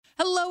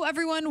Hello,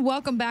 everyone.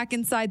 Welcome back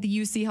inside the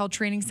UC Health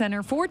Training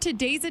Center for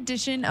today's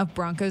edition of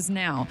Broncos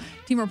Now.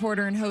 Team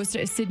reporter and host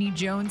Sydney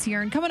Jones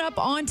here. And coming up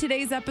on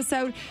today's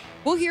episode,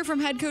 we'll hear from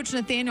head coach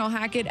Nathaniel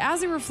Hackett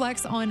as he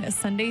reflects on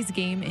Sunday's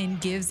game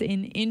and gives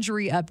an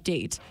injury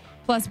update.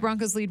 Plus,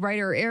 Broncos lead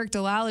writer Eric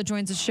Dalala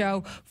joins the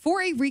show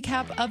for a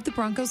recap of the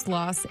Broncos'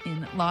 loss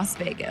in Las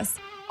Vegas.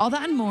 All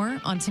that and more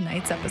on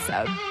tonight's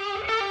episode.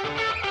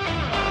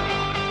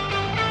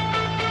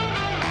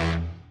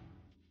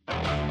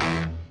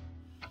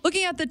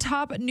 Looking at the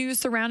top news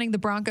surrounding the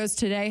Broncos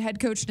today, head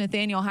coach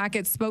Nathaniel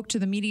Hackett spoke to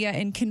the media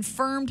and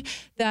confirmed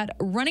that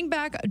running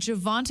back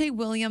Javonte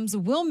Williams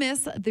will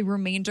miss the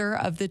remainder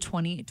of the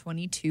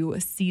 2022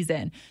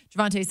 season.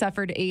 Javonte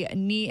suffered a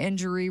knee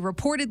injury,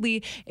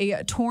 reportedly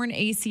a torn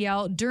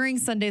ACL during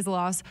Sunday's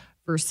loss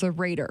versus the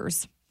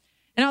Raiders.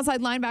 An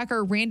outside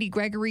linebacker, Randy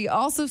Gregory,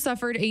 also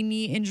suffered a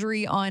knee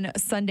injury on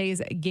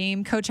Sunday's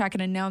game. Coach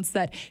Hackett announced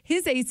that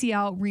his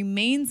ACL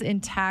remains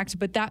intact,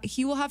 but that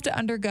he will have to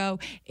undergo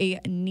a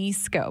knee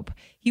scope.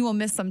 He will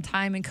miss some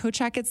time, and Coach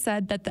Hackett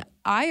said that the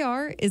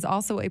IR is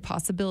also a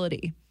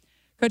possibility.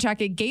 Coach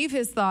Hackett gave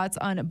his thoughts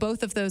on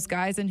both of those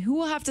guys and who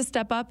will have to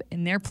step up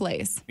in their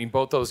place. I mean,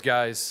 both those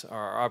guys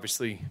are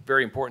obviously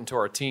very important to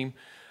our team.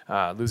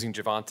 Losing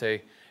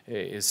Javonte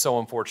is so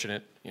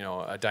unfortunate,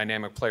 a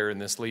dynamic player in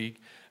this league.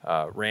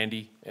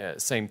 Randy,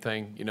 same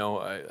thing,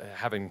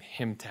 having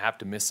him to have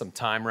to miss some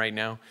time right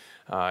now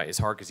is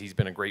hard because he's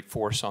been a great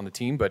force on the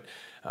team. But,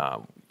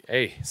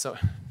 so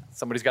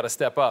somebody's got to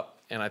step up.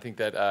 And I think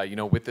that,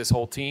 with this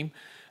whole team,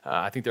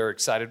 I think they're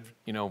excited,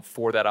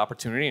 for that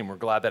opportunity. And we're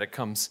glad that it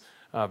comes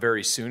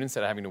very soon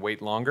instead of having to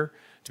wait longer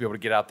to be able to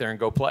get out there and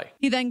go play.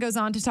 He then goes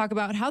on to talk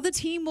about how the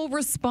team will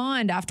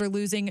respond after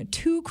losing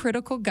two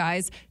critical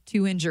guys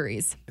to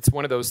injuries. It's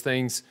one of those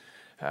things.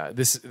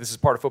 This is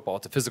part of football.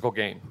 It's a physical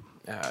game.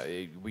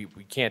 We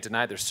can't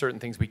deny there's certain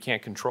things we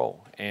can't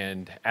control.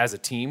 And as a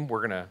team,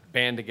 we're going to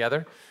band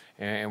together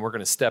and we're going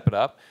to step it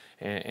up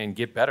and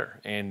get better.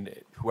 And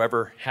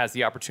whoever has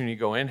the opportunity to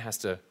go in has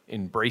to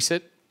embrace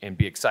it and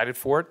be excited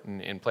for it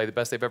and play the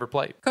best they've ever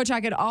played. Coach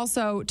Hackett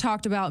also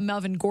talked about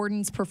Melvin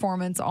Gordon's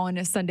performance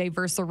on Sunday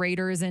versus the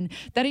Raiders and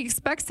that he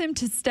expects him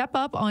to step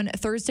up on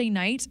Thursday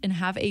night and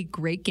have a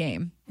great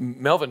game.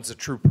 Melvin's a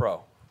true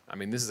pro. I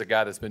mean, this is a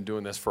guy that's been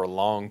doing this for a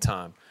long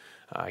time.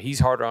 He's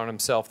harder on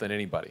himself than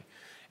anybody.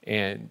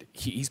 And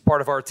he's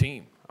part of our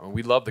team. I mean,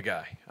 we love the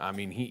guy. I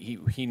mean,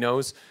 he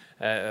knows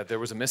there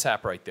was a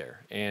mishap right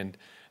there. And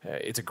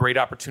it's a great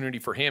opportunity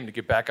for him to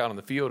get back out on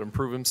the field and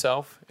prove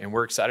himself. And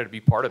we're excited to be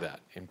part of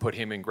that and put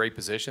him in great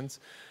positions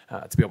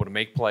to be able to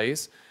make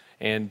plays.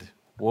 And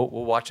we'll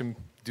watch him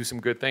do some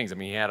good things. I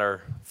mean, he had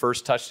our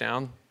first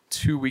touchdown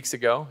 2 weeks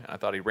ago. I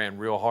thought he ran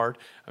real hard.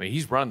 I mean,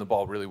 he's running the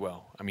ball really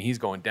well. I mean, he's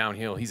going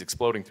downhill. He's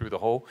exploding through the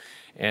hole.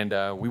 And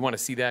we want to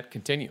see that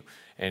continue.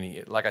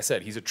 And like I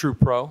said, he's a true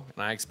pro,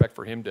 and I expect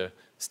for him to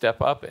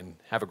step up and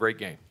have a great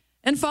game.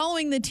 And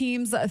following the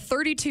team's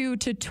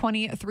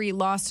 32-23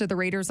 loss to the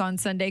Raiders on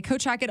Sunday,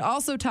 Coach Hackett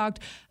also talked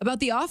about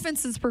the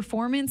offense's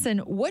performance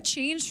and what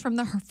changed from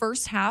the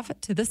first half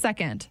to the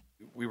second.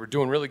 We were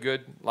doing really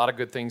good, a lot of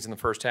good things in the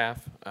first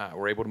half.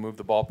 We're able to move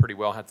the ball pretty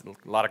well, had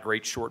a lot of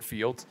great short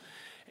fields.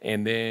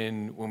 And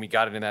then when we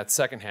got into that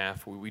second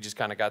half, we just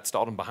kind of got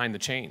stalled in behind the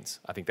chains.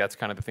 I think that's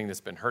kind of the thing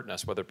that's been hurting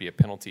us, whether it be a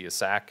penalty, a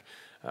sack,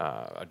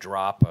 a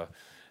drop,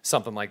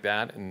 something like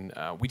that. And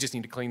we just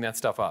need to clean that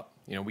stuff up.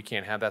 We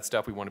can't have that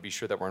stuff. We want to be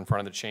sure that we're in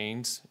front of the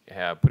chains,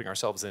 putting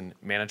ourselves in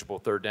manageable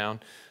third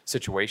down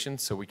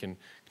situations so we can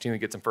continue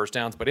to get some first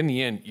downs. But in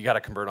the end, you got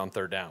to convert on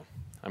third down.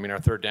 I mean, our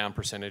third down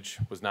percentage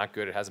was not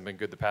good. It hasn't been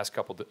good the past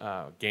couple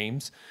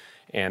games.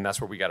 And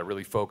that's where we got to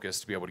really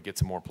focus to be able to get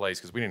some more plays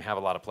because we didn't have a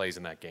lot of plays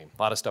in that game.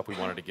 A lot of stuff we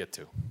wanted to get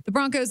to. The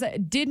Broncos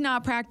did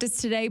not practice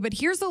today, but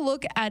here's a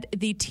look at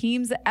the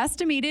team's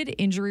estimated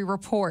injury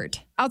report.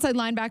 Outside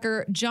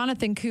linebacker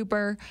Jonathan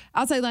Cooper,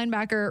 outside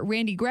linebacker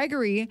Randy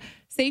Gregory,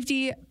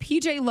 safety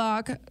PJ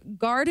Locke,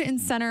 guard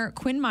and center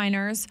Quinn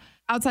Miners,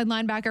 outside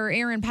linebacker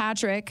Aaron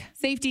Patrick,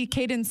 safety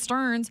Caden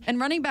Stearns, and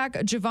running back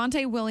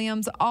Javonte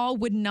Williams all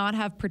would not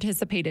have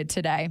participated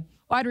today.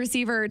 Wide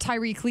receiver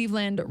Tyree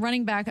Cleveland,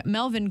 running back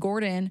Melvin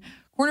Gordon,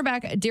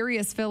 cornerback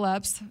Darius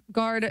Phillips,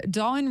 guard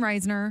Dawn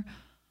Reisner,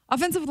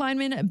 offensive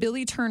lineman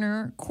Billy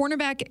Turner,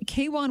 cornerback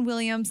K'Wan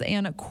Williams,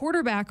 and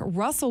quarterback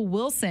Russell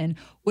Wilson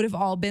would have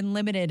all been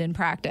limited in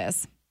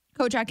practice.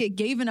 Coach Hackett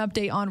gave an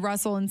update on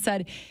Russell and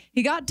said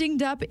he got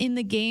dinged up in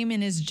the game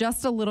and is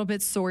just a little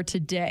bit sore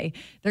today.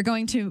 They're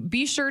going to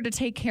be sure to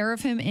take care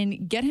of him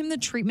and get him the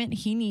treatment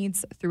he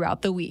needs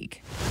throughout the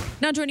week.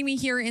 Now joining me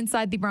here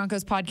inside the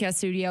Broncos podcast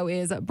studio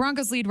is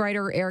Broncos lead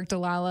writer Eric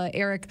Dalala.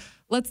 Eric,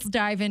 let's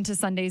dive into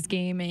Sunday's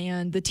game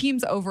and the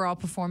team's overall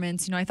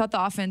performance. I thought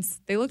the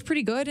offense, they looked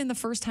pretty good in the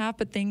first half,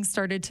 but things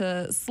started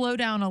to slow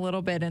down a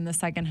little bit in the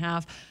second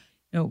half.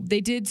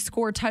 They did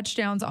score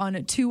touchdowns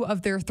on 2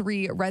 of their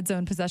 3 red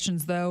zone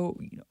possessions, though.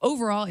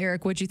 Overall,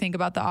 Eric, what'd you think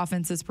about the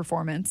offense's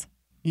performance?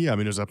 Yeah, I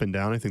mean, it was up and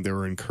down. I think there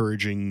were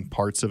encouraging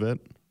parts of it.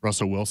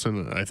 Russell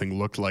Wilson, I think,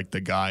 looked like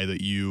the guy that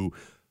you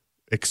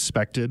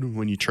expected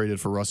when you traded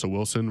for Russell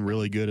Wilson.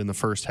 Really good in the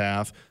first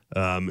half.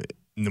 And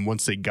then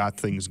once they got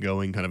things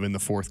going kind of in the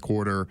fourth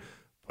quarter,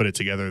 put it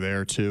together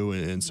there too.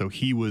 And so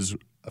he was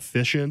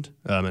efficient.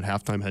 At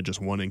halftime had just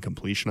one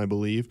incompletion, I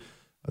believe.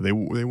 They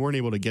weren't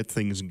able to get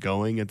things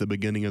going at the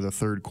beginning of the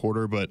third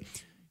quarter, but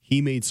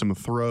he made some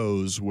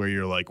throws where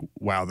you're like,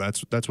 wow,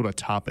 that's what a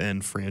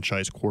top-end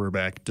franchise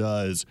quarterback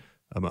does.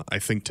 I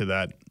think to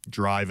that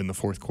drive in the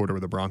fourth quarter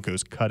where the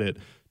Broncos cut it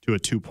to a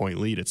 2-point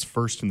lead. It's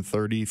 1st and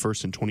 30,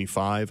 1st and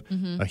 25.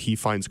 He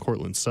finds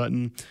Cortland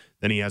Sutton.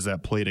 Then he has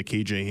that play to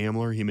KJ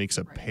Hamler. He makes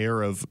a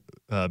pair of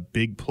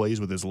big plays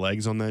with his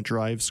legs on that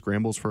drive,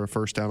 scrambles for a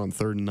first down on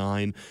 3rd and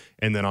 9,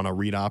 and then on a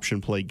read option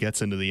play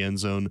gets into the end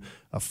zone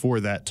for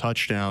that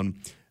touchdown.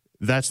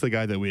 That's the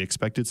guy that we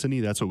expected,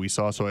 Sydney. That's what we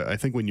saw. So I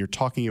think when you're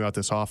talking about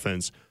this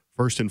offense,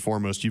 first and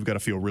foremost, you've got to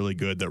feel really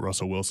good that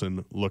Russell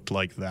Wilson looked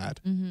like that.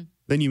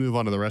 Then you move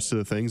on to the rest of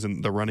the things,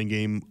 and the running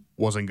game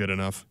wasn't good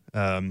enough.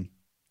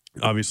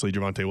 Obviously,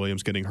 Javonte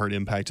Williams getting hurt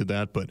impacted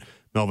that, but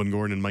Melvin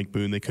Gordon and Mike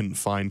Boone, they couldn't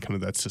find kind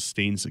of that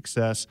sustained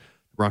success.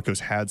 The Broncos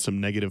had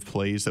some negative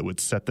plays that would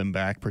set them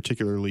back,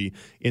 particularly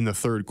in the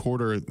third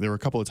quarter. There were a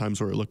couple of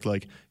times where it looked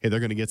like, hey, they're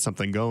going to get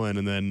something going,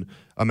 and then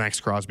a Max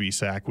Crosby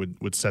sack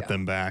would set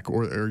them back,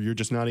 or you're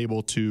just not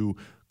able to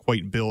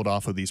quite build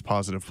off of these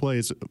positive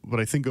plays. But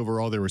I think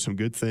overall there were some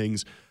good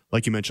things.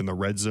 Like you mentioned, the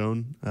red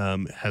zone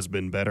has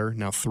been better.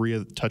 Now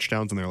 3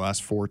 touchdowns in their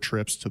last 4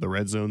 trips to the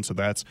red zone, so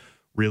that's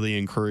really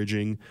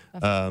encouraging.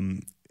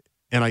 And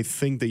I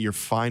think that you're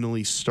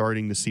finally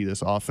starting to see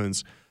this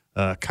offense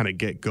kind of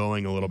get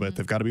going a little bit.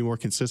 They've got to be more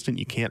consistent.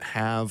 You can't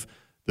have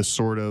the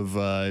sort of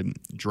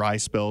dry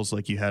spells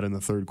like you had in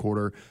the third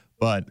quarter.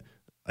 But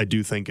I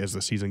do think as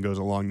the season goes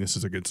along, this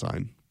is a good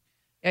sign.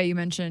 Yeah, you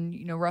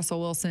mentioned, Russell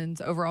Wilson's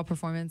overall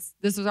performance.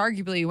 This was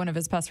arguably one of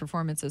his best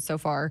performances so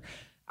far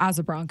as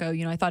a Bronco.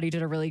 I thought he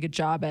did a really good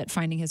job at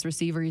finding his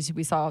receivers.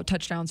 We saw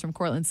touchdowns from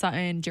Cortland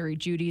Sutton, Jerry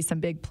Jeudy, some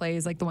big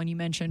plays like the one you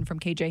mentioned from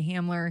KJ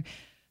Hamler,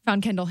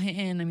 found Kendall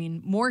Hinton. I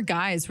mean, more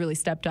guys really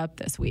stepped up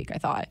this week, I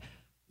thought.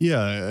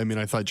 Yeah, I mean,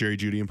 I thought Jerry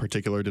Jeudy in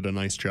particular did a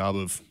nice job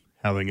of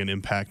having an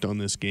impact on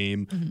this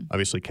game.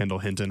 Obviously, Kendall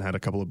Hinton had a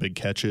couple of big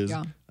catches.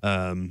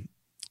 Yeah.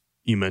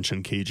 You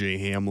mentioned KJ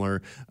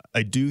Hamler.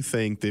 I do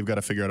think they've got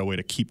to figure out a way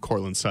to keep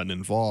Cortland Sutton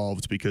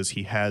involved because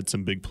he had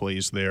some big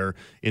plays there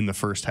in the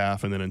first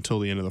half, and then until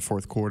the end of the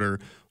fourth quarter,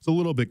 it was a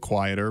little bit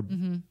quieter.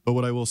 But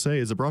what I will say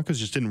is the Broncos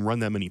just didn't run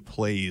that many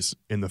plays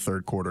in the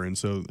third quarter, and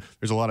so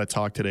there's a lot of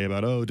talk today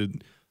about,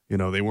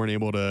 they weren't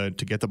able to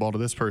get the ball to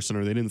this person,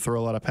 or they didn't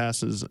throw a lot of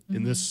passes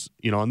in this,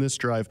 on this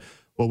drive.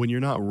 Well, when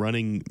you're not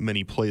running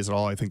many plays at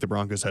all, I think the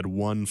Broncos had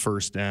 1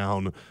 first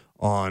down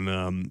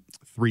on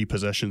 3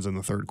 possessions in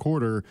the third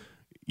quarter.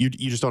 You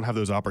just don't have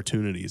those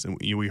opportunities. And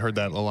we heard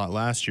that a lot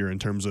last year in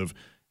terms of,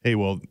 hey,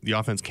 well, the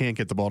offense can't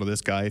get the ball to this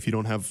guy if you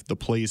don't have the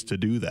plays to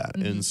do that.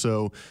 And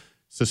so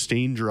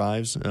sustained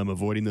drives,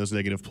 avoiding those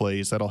negative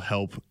plays, that'll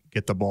help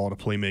get the ball to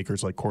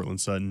playmakers like Cortland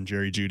Sutton,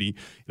 Jerry Jeudy.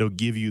 It'll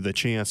give you the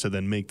chance to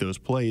then make those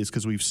plays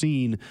because we've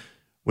seen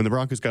when the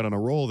Broncos got on a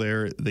roll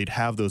there, they'd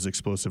have those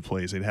explosive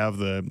plays. They'd have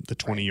the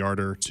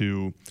 20-yarder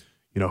to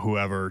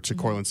whoever, to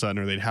Cortland Sutton,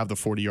 or they'd have the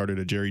 40-yarder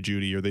to Jerry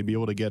Jeudy, or they'd be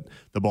able to get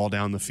the ball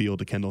down the field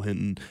to Kendall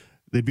Hinton.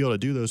 They'd be able to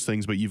do those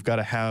things, but you've got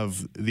to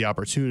have the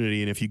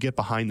opportunity. And if you get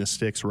behind the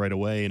sticks right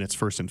away and it's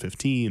 1st and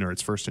 15 or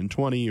it's 1st and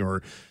 20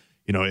 or,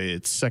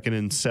 it's 2nd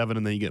and 7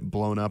 and then you get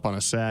blown up on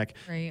a sack,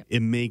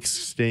 it makes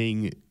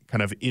staying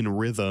kind of in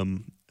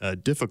rhythm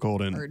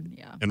difficult.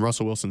 And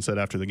Russell Wilson said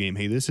after the game,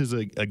 hey, this is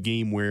a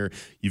game where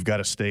you've got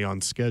to stay on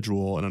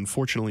schedule. And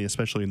unfortunately,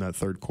 especially in that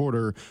third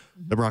quarter,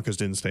 the Broncos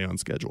didn't stay on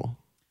schedule.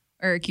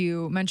 Eric,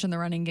 you mentioned the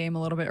running game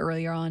a little bit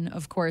earlier on.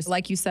 Of course,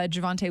 like you said,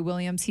 Javonte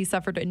Williams, he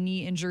suffered a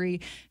knee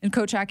injury, and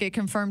Coach Hackett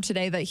confirmed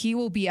today that he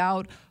will be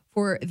out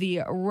for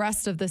the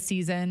rest of the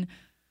season,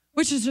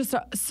 which is just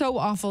so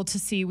awful to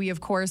see. We, of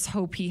course,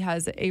 hope he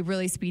has a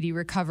really speedy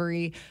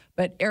recovery.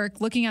 But Eric,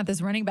 looking at this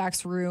running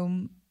backs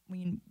room,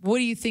 what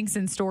do you think's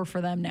in store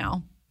for them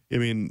now? I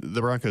mean,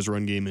 the Broncos'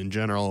 run game in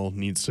general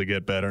needs to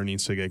get better,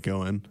 needs to get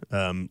going.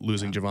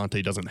 Losing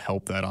Javonte doesn't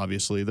help that,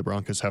 obviously. The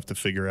Broncos have to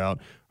figure out,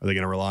 are they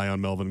going to rely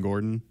on Melvin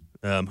Gordon,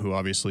 who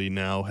obviously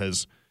now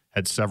has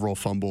had several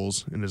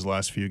fumbles in his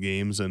last few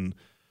games, and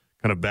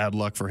kind of bad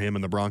luck for him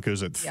and the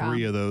Broncos at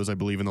 3 of those, I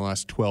believe, in the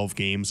last 12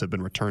 games have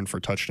been returned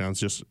for touchdowns.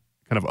 Just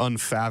kind of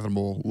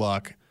unfathomable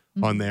luck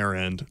on their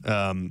end.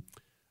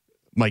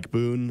 Mike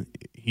Boone,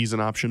 he's an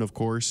option, of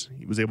course.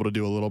 He was able to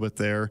do a little bit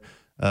there.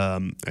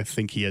 I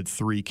think he had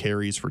 3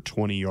 carries for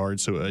 20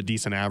 yards, so a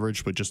decent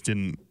average, but just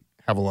didn't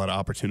have a lot of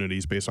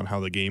opportunities based on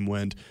how the game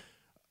went.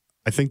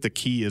 I think the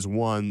key is,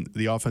 one,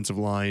 the offensive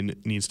line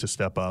needs to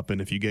step up, and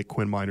if you get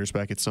Quinn Miners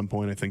back at some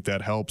point, I think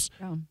that helps.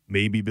 Yeah.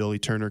 Maybe Billy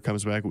Turner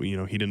comes back.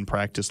 He didn't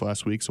practice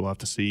last week, so we'll have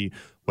to see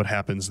what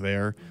happens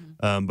there.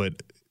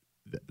 But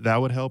that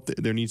would help.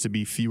 There needs to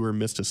be fewer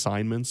missed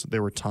assignments.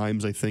 There were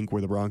times, I think,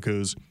 where the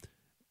Broncos,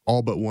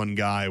 all but one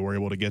guy, were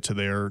able to get to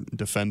their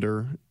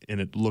defender, and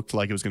it looked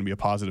like it was going to be a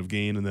positive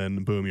gain, and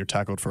then, boom, you're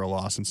tackled for a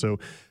loss. And so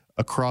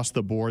across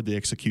the board, the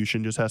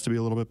execution just has to be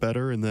a little bit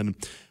better. And then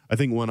I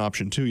think one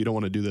option too, you don't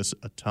want to do this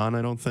a ton,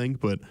 I don't think,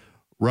 but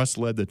Russ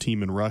led the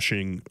team in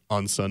rushing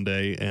on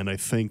Sunday, and I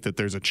think that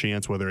there's a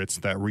chance, whether it's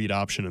that read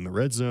option in the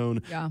red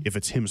zone, if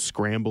it's him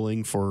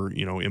scrambling for,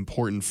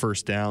 important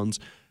first downs,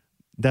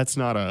 that's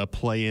not a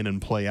play in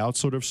and play out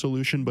sort of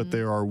solution, but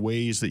there are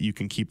ways that you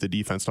can keep the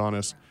defense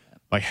honest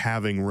by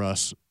having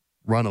Russ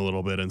run a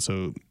little bit, and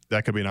so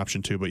that could be an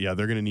option too. But yeah,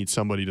 they're going to need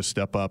somebody to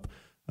step up,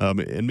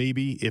 and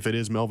maybe if it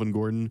is Melvin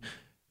Gordon,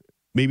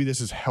 maybe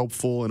this is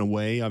helpful in a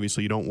way.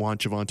 Obviously, you don't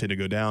want Javonte to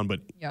go down,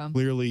 but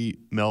clearly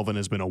Melvin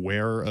has been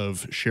aware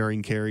of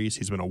sharing carries.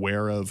 He's been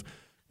aware of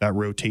that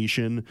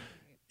rotation.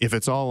 If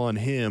it's all on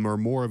him or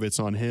more of it's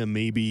on him,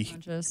 maybe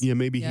he's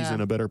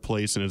in a better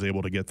place and is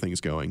able to get things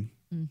going.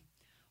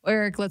 Well,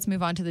 Eric, let's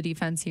move on to the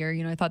defense here.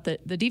 I thought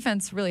that the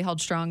defense really held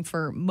strong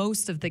for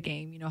most of the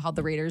game, held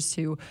the Raiders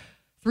to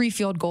 3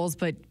 field goals,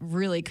 but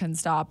really couldn't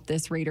stop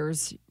this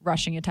Raiders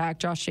rushing attack.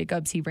 Josh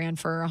Jacobs, he ran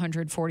for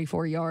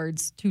 144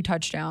 yards, 2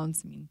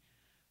 touchdowns.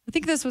 I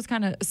think this was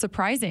kind of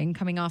surprising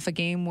coming off a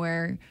game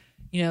where,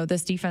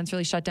 this defense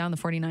really shut down the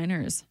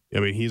 49ers.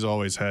 He's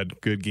always had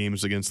good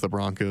games against the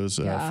Broncos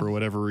for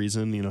whatever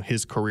reason.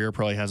 His career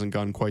probably hasn't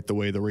gone quite the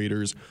way the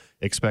Raiders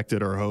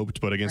expected or hoped,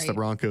 but against the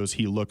Broncos,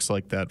 he looks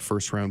like that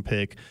first-round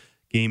pick.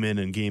 Game in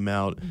and game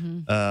out.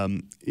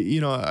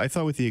 I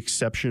thought with the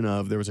exception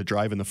of there was a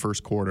drive in the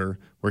first quarter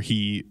where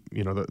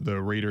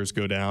the Raiders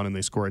go down and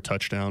they score a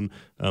touchdown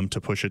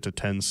to push it to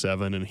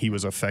 10-7, and he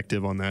was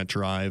effective on that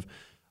drive.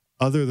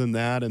 Other than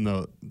that, and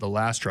the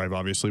last drive,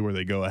 obviously, where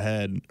they go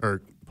ahead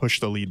or push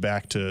the lead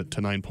back to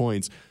 9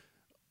 points,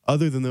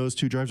 other than those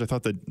 2 drives, I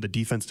thought that the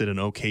defense did an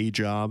okay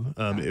job.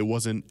 It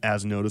wasn't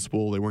as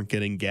noticeable. They weren't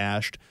getting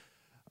gashed.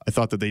 I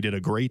thought that they did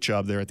a great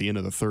job there at the end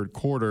of the third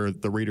quarter.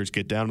 The Raiders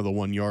get down to the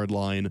 1 yard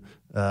line,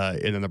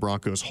 and then the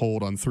Broncos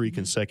hold on 3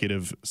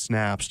 consecutive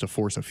snaps to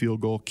force a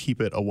field goal,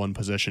 keep it a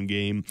 1-possession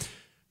game.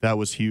 That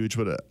was huge.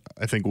 But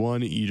I think,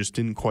 one, you just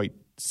didn't quite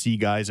see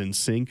guys in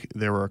sync.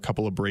 There were a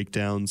couple of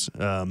breakdowns,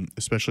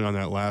 especially on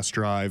that last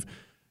drive.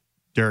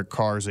 Derek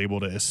Carr is able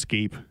to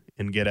escape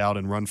and get out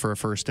and run for a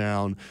first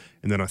down,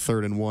 and then a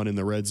 3rd and 1 in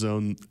the red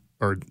zone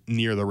or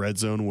near the red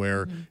zone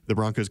where the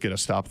Broncos get a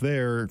stop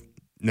there.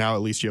 Now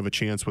at least you have a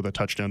chance with a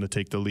touchdown to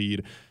take the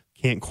lead.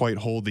 Can't quite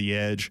hold the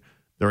edge.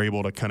 They're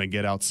able to kind of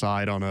get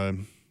outside on a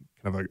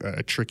kind of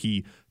a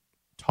tricky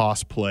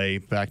toss play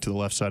back to the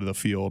left side of the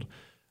field.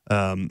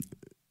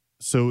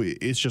 So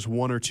it's just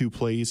 1 or 2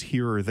 plays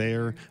here or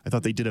there. I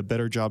thought they did a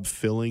better job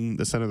filling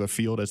the center of the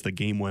field as the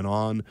game went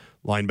on.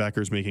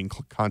 Linebackers making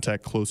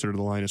contact closer to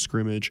the line of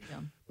scrimmage.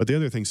 But the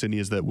other thing, Sydney,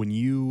 is that when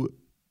you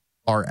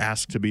are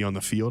asked to be on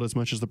the field as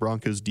much as the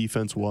Broncos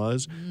defense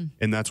was,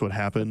 and that's what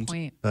happened.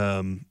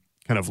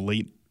 Kind of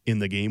late in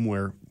the game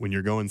where when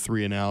you're going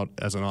 3 and out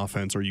as an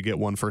offense or you get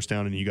 1 first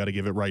down and you got to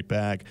give it right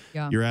back,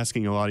 you're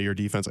asking a lot of your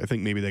defense. I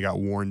think maybe they got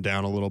worn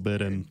down a little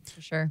bit. And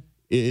for sure.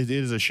 It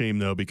is a shame,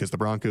 though, because the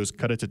Broncos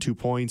cut it to 2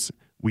 points.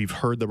 We've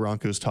heard the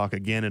Broncos talk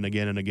again and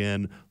again and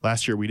again.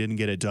 Last year, we didn't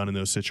get it done in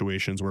those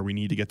situations where we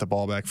need to get the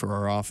ball back for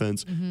our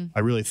offense.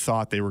 I really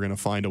thought they were going to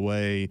find a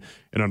way,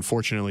 and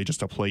unfortunately,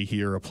 just a play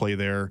here, a play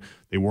there,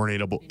 they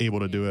weren't able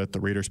to do it.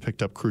 The Raiders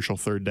picked up crucial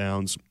 3rd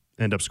downs,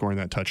 end up scoring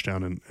that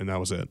touchdown, and that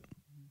was it.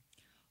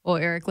 Well,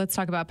 Eric, let's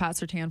talk about Pat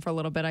Surtain for a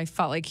little bit. I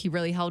felt like he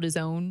really held his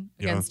own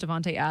against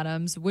Davante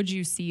Adams. What did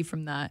you see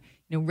from that,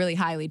 really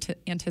highly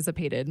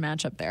anticipated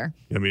matchup there?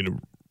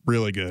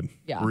 Really good.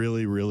 Yeah.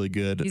 Really, really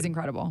good. He's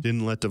incredible.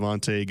 Didn't let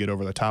Davante get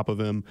over the top of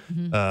him.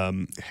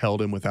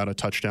 Held him without a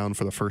touchdown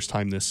for the first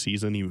time this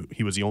season.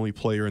 He was the only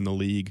player in the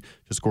league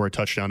to score a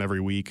touchdown every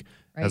week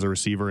as a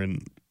receiver,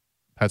 and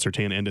Pat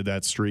Surtain ended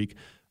that streak.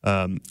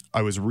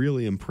 I was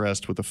really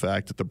impressed with the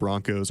fact that the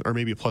Broncos, or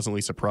maybe pleasantly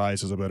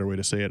surprised is a better way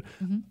to say it,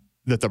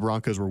 that the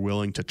Broncos were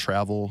willing to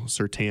travel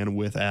Surtain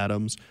with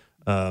Adams.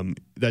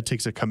 That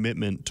takes a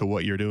commitment to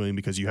what you're doing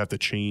because you have to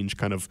change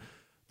kind of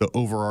the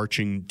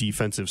overarching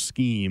defensive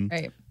scheme.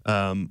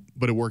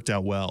 But it worked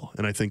out well.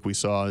 And I think we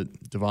saw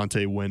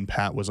Davante, when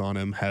Pat was on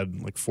him,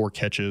 had like 4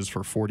 catches for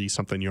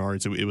 40-something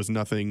yards. It was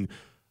nothing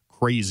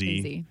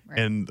crazy.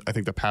 And I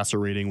think the passer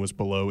rating was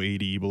below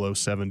 80, below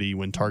 70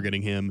 when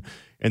targeting him.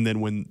 And then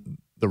when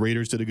the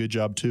Raiders did a good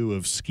job, too,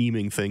 of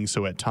scheming things,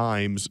 so at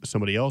times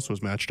somebody else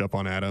was matched up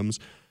on Adams.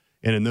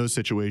 And in those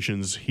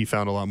situations, he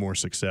found a lot more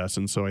success.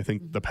 And so I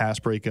think the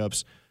pass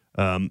breakups,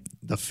 the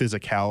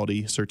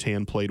physicality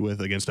Surtain played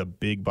with against a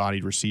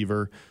big-bodied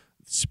receiver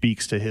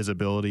speaks to his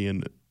ability.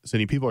 And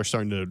Cindy, people are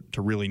starting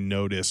to really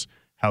notice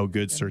how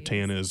good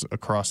Surtain is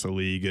across the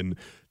league. And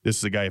this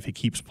is a guy, if he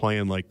keeps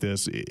playing like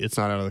this, it's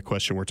not out of the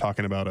question. We're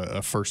talking about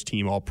a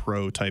first-team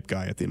all-pro type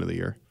guy at the end of the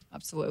year.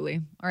 Absolutely.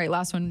 All right,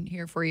 last one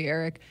here for you,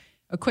 Eric.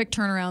 A quick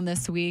turnaround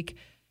this week.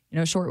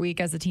 Short week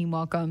as the team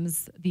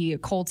welcomes the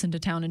Colts into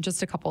town in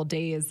just a couple of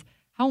days.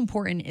 How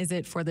important is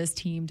it for this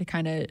team to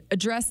kind of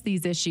address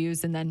these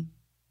issues and then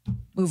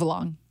move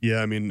along?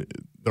 Yeah,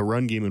 the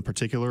run game in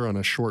particular on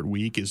a short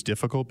week is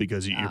difficult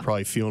because you're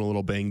probably feeling a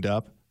little banged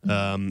up.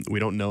 We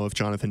don't know if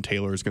Jonathan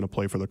Taylor is going to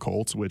play for the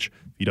Colts, which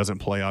if he doesn't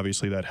play,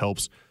 obviously that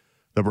helps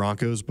the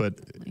Broncos, but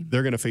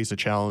they're going to face a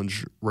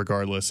challenge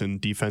regardless. And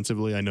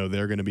defensively, I know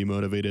they're going to be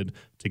motivated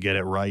to get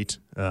it right.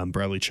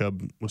 Bradley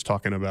Chubb was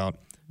talking about,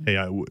 hey,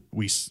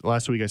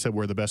 last week I said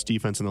we're the best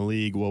defense in the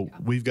league. Well,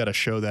 we've got to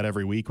show that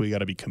every week. We got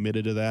to be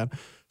committed to that.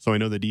 So I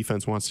know the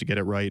defense wants to get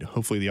it right.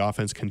 Hopefully the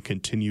offense can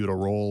continue to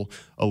roll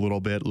a little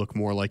bit, look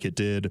more like it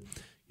did,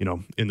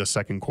 in the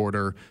second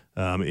quarter,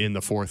 in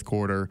the fourth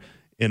quarter.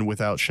 And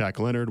without Shaq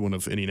Leonard, one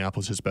of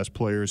Indianapolis' best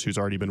players who's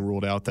already been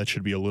ruled out, that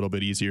should be a little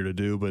bit easier to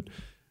do. But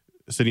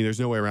Sydney, there's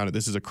no way around it.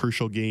 This is a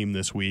crucial game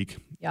this week.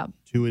 Yeah.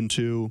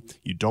 2-2.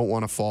 You don't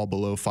want to fall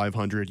below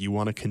 500. You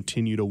want to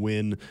continue to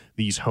win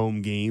these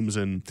home games.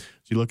 And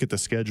as you look at the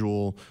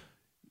schedule,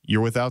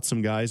 you're without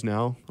some guys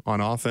now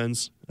on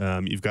offense.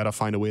 You've got to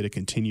find a way to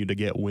continue to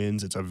get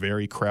wins. It's a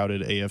very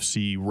crowded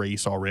AFC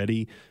race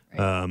already.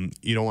 Right.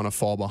 You don't want to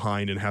fall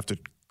behind and have to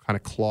kind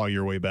of claw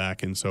your way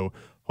back. And so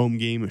home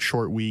game,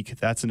 short week,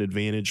 that's an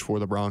advantage for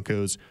the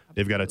Broncos.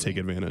 They've got to take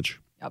advantage.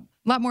 Yep.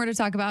 A lot more to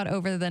talk about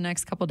over the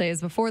next couple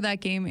days before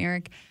that game,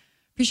 Eric.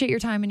 Appreciate your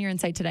time and your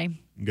insight today.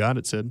 Got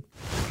it, Sid.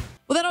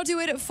 Well, that'll do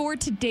it for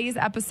today's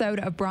episode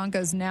of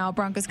Broncos Now.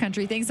 Broncos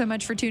Country, thanks so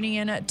much for tuning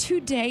in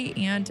today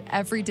and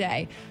every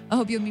day. I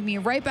hope you'll meet me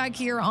right back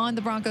here on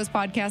the Broncos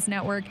Podcast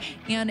Network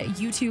and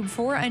YouTube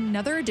for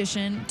another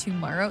edition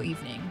tomorrow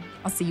evening.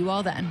 I'll see you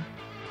all then.